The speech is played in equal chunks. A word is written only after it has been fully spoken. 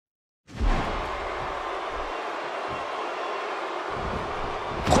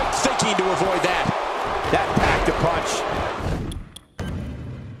looking to avoid that. That packed a punch.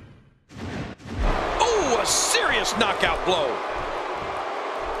 Oh, a serious knockout blow.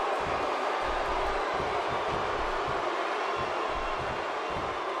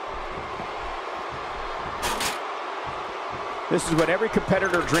 This is what every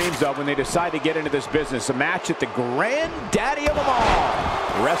competitor dreams of when they decide to get into this business. A match at the granddaddy of them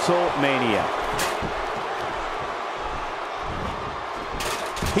all, WrestleMania.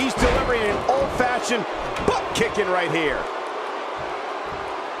 He's delivering an old-fashioned butt-kicking right here.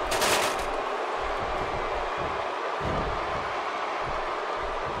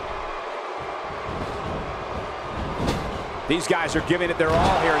 These guys are giving it their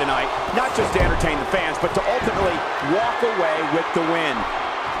all here tonight, not just to entertain the fans, but to ultimately walk away with the win.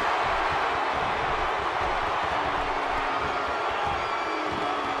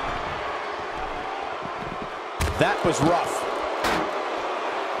 That was rough.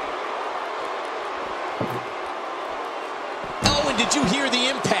 Oh, and did you hear the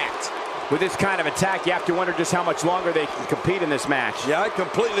impact? With this kind of attack, you have to wonder just how much longer they can compete in this match. Yeah, I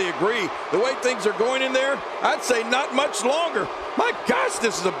completely agree. The way things are going in there, I'd say not much longer. My gosh,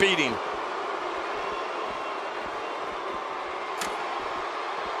 this is a beating.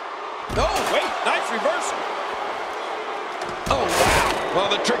 Oh, wait, nice reversal. Oh, wow.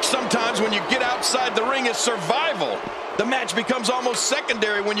 Well, the trick sometimes when you get outside the ring is survival. The match becomes almost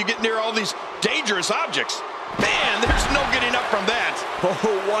secondary when you get near all these dangerous objects. Man, there's no getting up from that.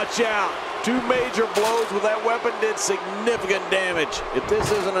 Oh, watch out. 2 major blows with that weapon did significant damage. If this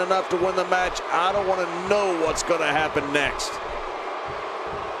isn't enough to win the match, I don't want to know what's going to happen next.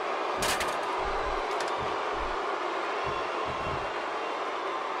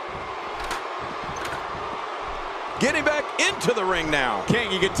 Getting back into the ring now.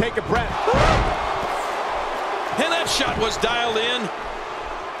 King, you can take a breath. And that shot was dialed in.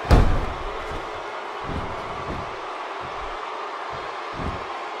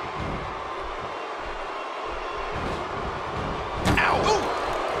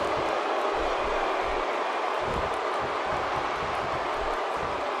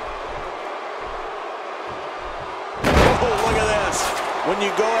 When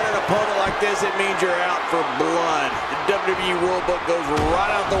you go at an opponent like this, it means you're out for blood. The WWE World Book goes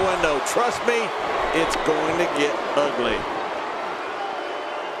right out the window. Trust me, it's going to get ugly.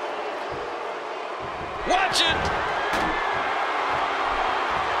 Watch it!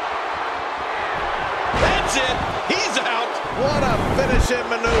 That's it! He's out! What a finishing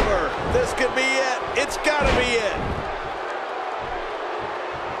maneuver. This could be it. It's got to be it.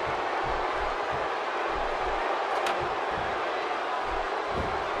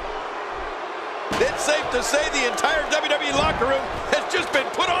 It's safe to say the entire WWE locker room has just been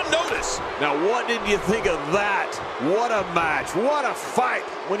put on notice. Now, what did you think of that? What a match. What a fight.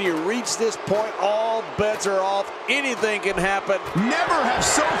 When you reach this point, all bets are off. Anything can happen. Never have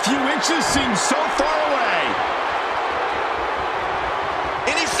so few inches seemed so far away.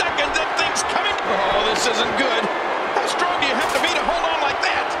 Any second, that thing's coming. Oh, this isn't good. How strong do you have to be to hold on like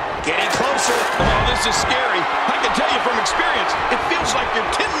that? Getting closer. Oh, this is scary. I can tell you from experience, it feels like you're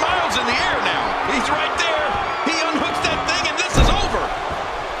 10 miles in the air now. He's right there. He unhooks that thing, and this is over.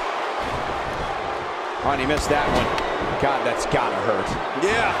 Oh, and he missed that one. God, that's gotta hurt.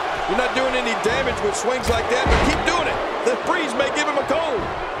 Yeah, you're not doing any damage with swings like that, but keep doing it. The breeze may give him a cold.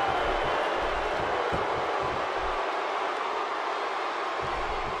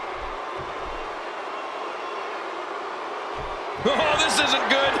 Oh, this isn't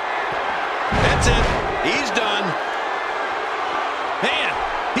good. That's it. He's done. Man,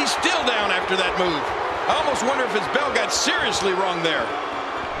 he's still down after that move. I almost wonder if his bell got seriously wrong there.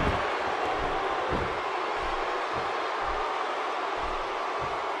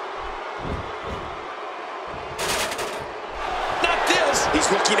 Not this. He's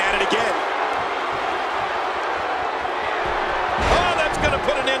looking at it again. Oh, that's going to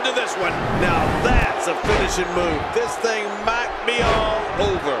put an end to this one. Now that's a finishing move. This thing might be all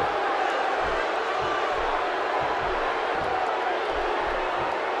over.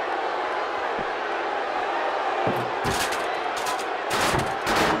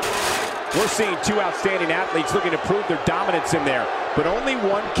 We're seeing 2 outstanding athletes looking to prove their dominance in there, but only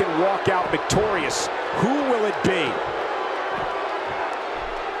one can walk out victorious. Who will it be?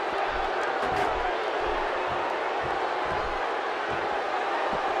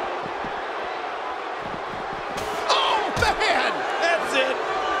 Oh, man! That's it.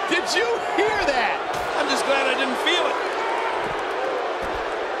 Did you hear that? I'm just glad I didn't feel it.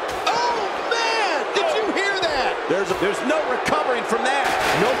 Oh, man! Did you hear that? There's no recovering from that.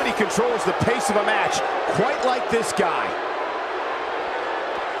 Nobody controls the pace of a match quite like this guy.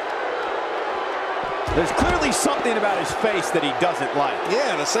 There's clearly something about his face that he doesn't like.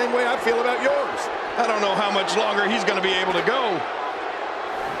 Yeah, the same way I feel about yours. I don't know how much longer he's going to be able to go.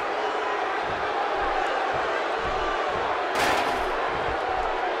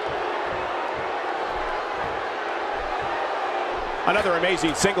 Another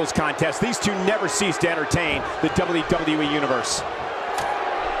amazing singles contest. These two never cease to entertain the WWE Universe.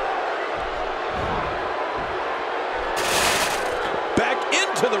 Back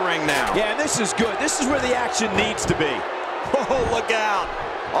into the ring now. Yeah, and this is good. This is where the action needs to be. Oh, look out.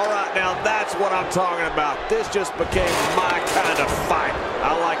 All right, now that's what I'm talking about. This just became my kind of fight.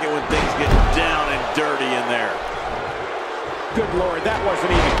 I like it when things get down and dirty in there. Good Lord, that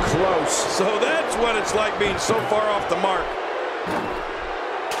wasn't even close. So that's what it's like being so far off the mark.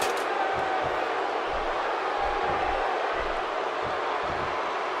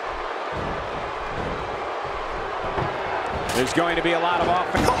 There's going to be a lot of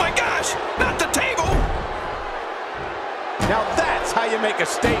offense. Oh my gosh, not the table. Now that's how you make a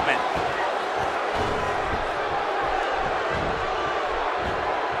statement.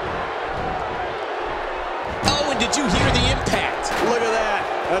 Oh, and did you hear the impact? Look at that.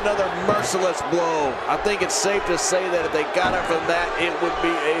 Another merciless blow. I think it's safe to say that if they got it from that, it would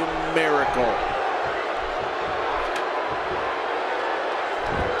be a miracle.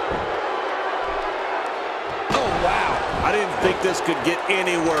 I didn't think this could get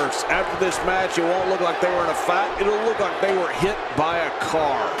any worse. After this match, it won't look like they were in a fight. It'll look like they were hit by a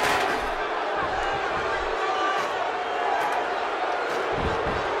car.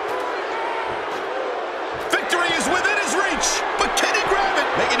 Victory is within his reach, but can he grab it?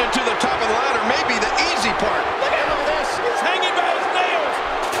 Making it to the top of the ladder may be the easy part. Look at all this. He's hanging by his nails.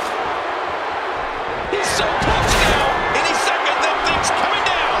 He's so close now. Any second, that thing's coming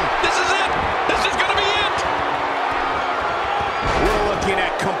down. This is it. This is going to be it. We're looking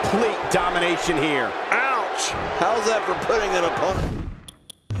at complete domination here. Ouch! How's that for putting an opponent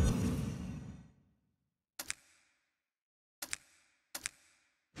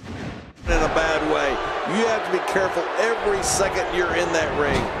in a bad way? You have to be careful every second you're in that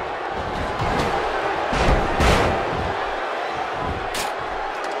ring.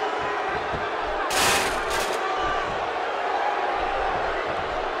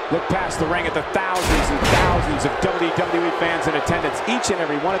 Look past the ring at the thousands and thousands of WWE fans in attendance. Each and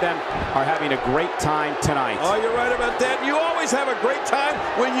every one of them are having a great time tonight. Oh, you're right about that. You always have a great time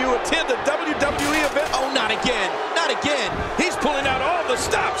when you attend a WWE event. Oh, not again. Not again. He's pulling out all the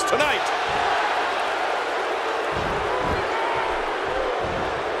stops tonight.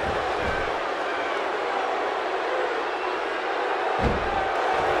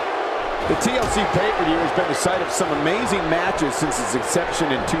 The TLC pay-per-view has been the site of some amazing matches since its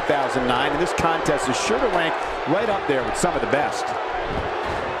inception in 2009, and this contest is sure to rank right up there with some of the best.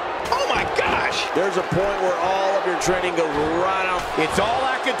 Oh my gosh! There's a point where all of your training goes right out. It's all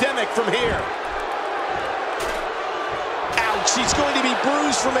academic from here. Ouch, he's going to be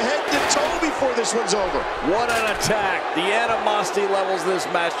bruised from head to toe before this one's over. What an attack. The animosity levels in this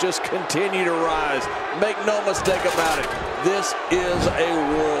match just continue to rise. Make no mistake about it. This is a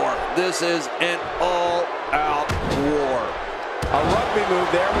war. This is an all-out war. A rugby move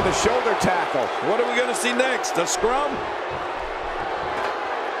there with a shoulder tackle. What are we going to see next? A scrum?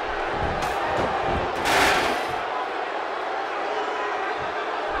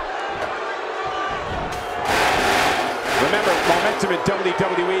 Remember, momentum in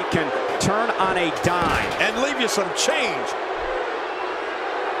WWE can turn on a dime. And leave you some change.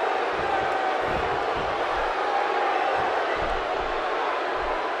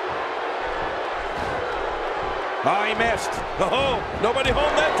 Oh, he missed. Oh, nobody home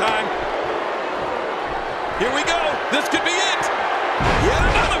that time. Here we go. This could be it. Yet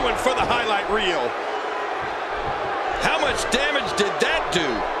another one for the highlight reel. How much damage did that do?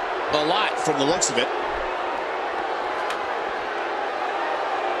 A lot from the looks of it.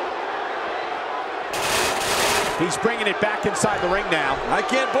 He's bringing it back inside the ring now. I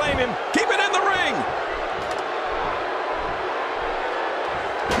can't blame him. Keep it in the ring.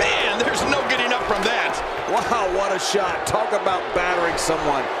 Man, there's no getting up from that. Wow, what a shot. Talk about battering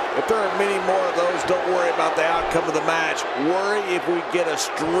someone. If there are many more of those, don't worry about the outcome of the match. Worry if we get a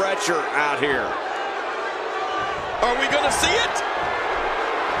stretcher out here. Are we going to see it?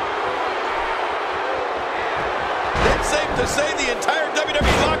 It's safe to say the entire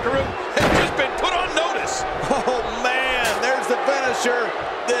WWE locker room has just been put on notice. Oh, man, there's the finisher.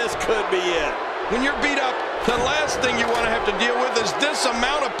 This could be it. When you're beat up, the last thing you want to have to deal with is this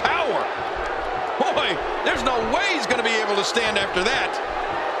amount of power. Boy, there's no way he's going to be able to stand after that.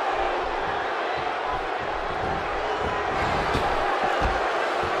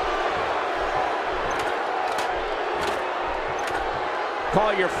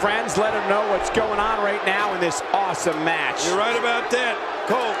 Call your friends, let them know what's going on right now in this awesome match. You're right about that.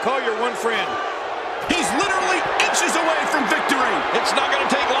 Cole, call your one friend. He's literally inches away from victory. It's not going to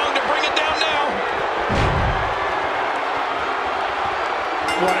take long to bring it down now.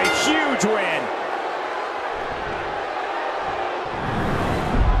 What a huge win.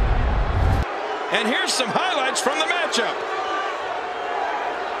 And here's some highlights from the matchup.